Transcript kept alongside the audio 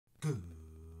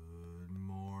Good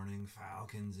morning,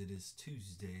 Falcons. It is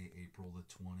Tuesday, April the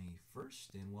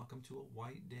 21st, and welcome to a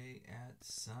white day at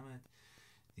Summit.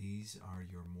 These are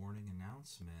your morning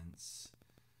announcements.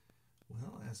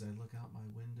 Well, as I look out my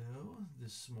window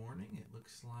this morning, it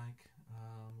looks like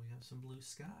we have some blue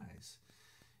skies.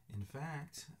 In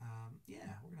fact, we're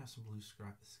going to have some blue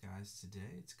skies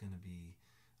today. It's going to be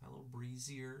a little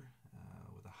breezier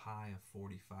with a high of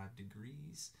 45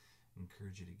 degrees.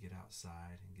 Encourage you to get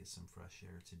outside and get some fresh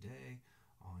air today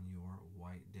on your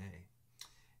white day.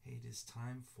 Hey, it is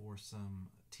time for some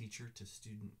teacher to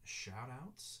student shout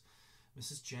outs.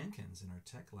 Mrs. Jenkins in our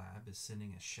tech lab is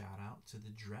sending a shout out to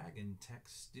the Dragon Tech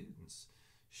students.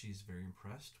 She's very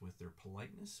impressed with their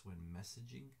politeness when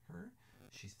messaging her.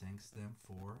 She thanks them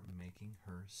for making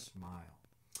her smile.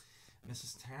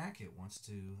 Mrs. Tackett wants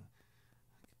to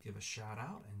give a shout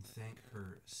out and thank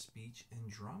her speech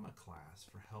and drama class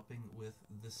for helping with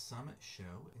the Summit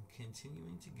show and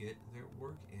continuing to get their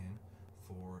work in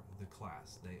for the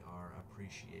class. They are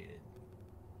appreciated.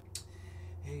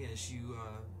 Hey, as you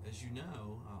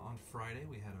know, on Friday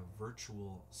we had a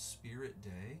virtual Spirit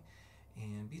Day,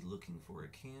 and be looking for a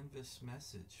Canvas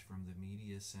message from the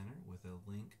Media Center with a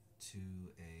link to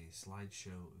a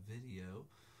slideshow video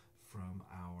from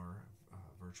our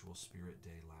virtual Spirit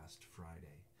Day last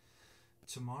Friday.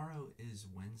 Tomorrow is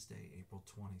Wednesday, April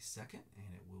 22nd,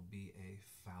 and it will be a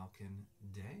Falcon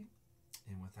Day.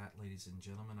 And with that, ladies and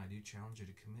gentlemen, I do challenge you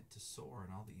to commit to SOAR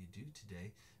in all that you do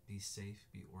today. Be safe,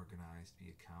 be organized,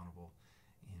 be accountable,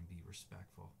 and be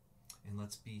respectful. And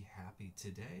let's be happy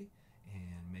today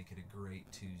and make it a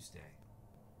great Tuesday.